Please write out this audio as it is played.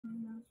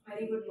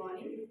Very good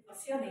morning.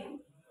 What's your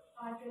name?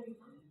 Bhargavi.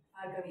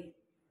 Bhargavi.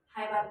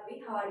 Hi Bhargavi,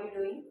 how are you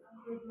doing?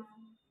 Good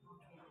ma'am.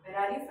 Okay. Where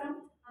are you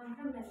from? I'm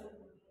from Nellore.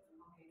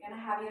 Okay. Can I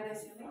have your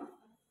resume?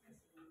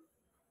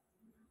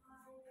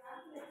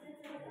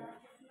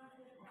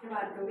 Okay,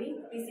 Bhargavi,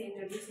 please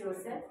introduce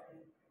yourself.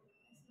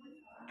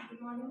 Good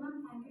morning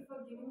ma'am. Thank you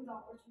for giving the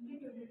opportunity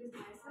to introduce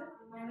myself.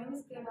 My name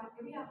is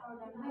Bhargavi. I have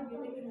done my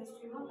B.Tech in the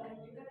stream of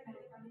Electrical and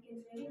Electronic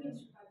Engineering in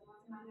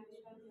Tirupathi.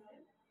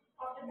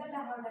 After that,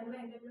 I have done my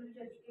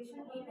intermediate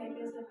education in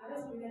NewZen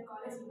Infotech Junior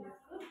College in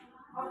Nellore.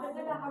 After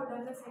that, I have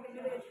done my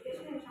secondary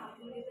education in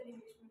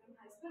NewZen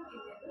Infotech High School in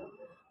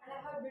Nellore. And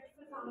I have a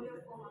beautiful family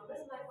of 4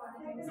 members. My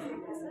father name is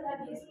Tirupathi and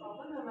he is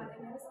Papa. My mother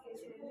name is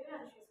Engineer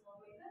and she is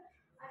homemaker.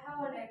 I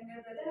have one younger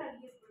brother and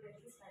he is good at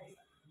his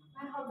studies.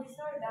 My hobbies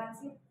are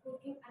dancing,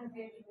 cooking, and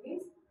creating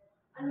meals.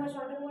 And my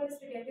short term goal is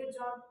to get a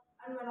job,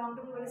 and my long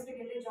term goal is to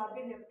get a job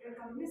in reputed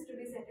companies to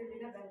be settled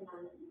in a well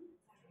manner.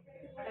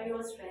 What are your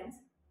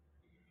strengths?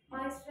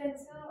 My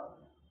strengths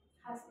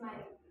are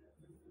smiling.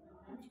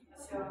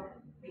 What's your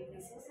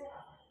weaknesses?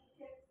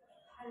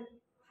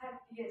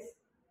 Yes,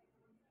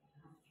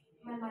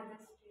 my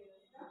mother's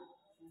trade.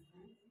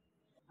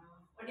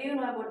 What do you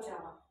know about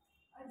Java?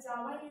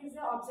 Java is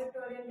an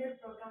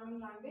object-oriented programming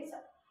language.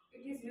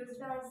 It is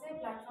used as a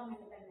platform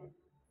independent.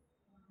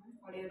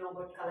 What do you know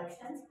about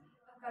collections?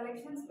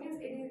 Collections means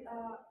it is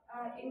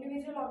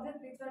individual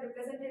objects which are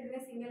represented in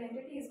a single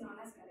entity is known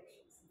as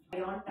collections.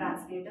 Beyond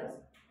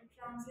translators?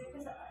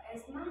 Translators,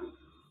 yes ma'am.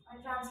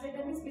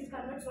 Translator means which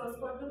converts source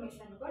code to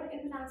machine code.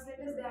 In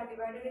translators, they are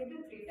divided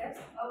into three types.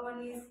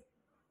 One is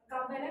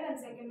compiler, and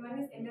second one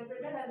is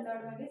interpreter, and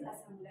third one is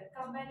assembler.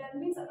 Compiler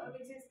means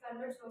which is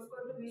converts source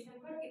code to machine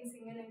code in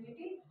single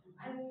entity,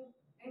 and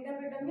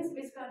interpreter means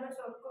which converts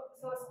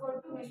source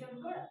code to machine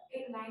code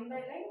in line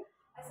by line.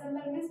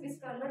 Assembler means which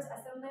converts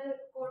assemble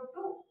code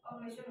to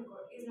machine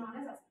code is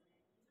known as assembler.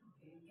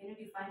 Okay. Can you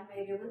define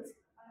variables?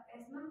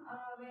 Yes, ma'am.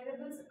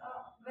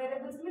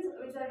 Variables means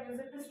which are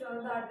used to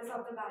store the address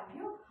of the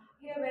value.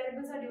 Here,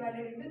 variables are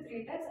divided into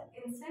three types: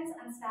 instance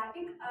and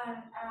static and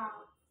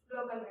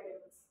local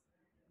variables.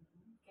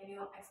 Can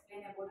you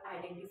explain about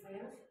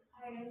identifiers?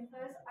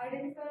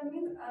 Identifier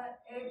means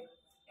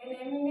a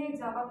name in a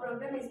Java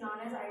program is known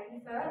as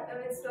identifier.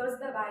 It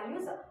stores the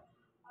values.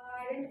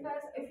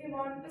 Identifiers. If you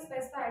want to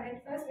specify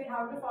identifiers, we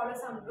have to follow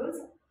some rules.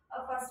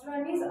 First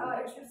one is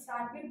it should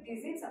start with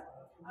digits.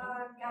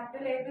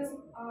 Capital A to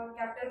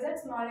capital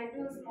Z, small a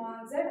to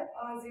small z,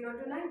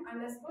 0 to 9,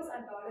 underscores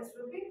and dollars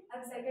rupee.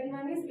 And second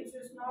one is it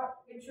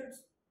should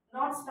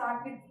not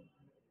start with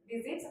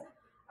digits.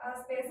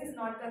 Space is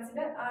not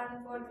considered.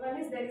 And fourth one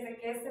is there is a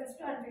case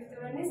sensitive. And fifth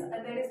one is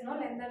there is no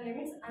length and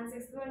limits. And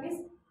sixth one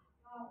is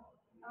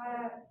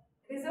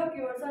reserved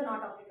keywords are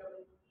not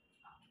applicable.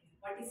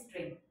 What is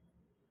string?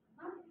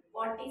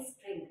 What is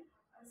string?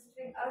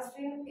 A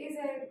string is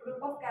a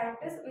group of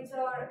characters which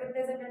are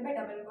represented by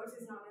double quotes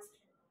is known as string.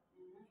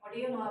 What do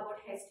you know about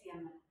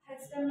HTML?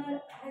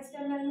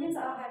 HTML means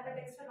a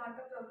hypertext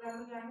markup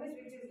programming language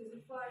which is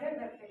used for web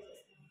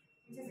pages,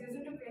 which is used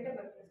to create a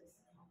web pages.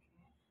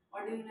 Okay.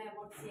 What do you know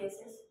about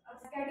CSS?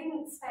 A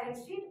cascading style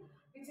sheet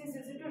which is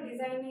used to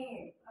design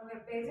a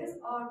web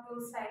pages or to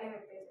style a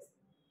web pages.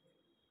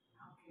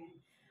 Okay.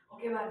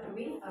 Okay,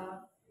 Bhargavi,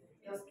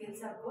 your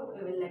skills are good.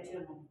 We will let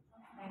you know.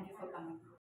 Thank you for coming.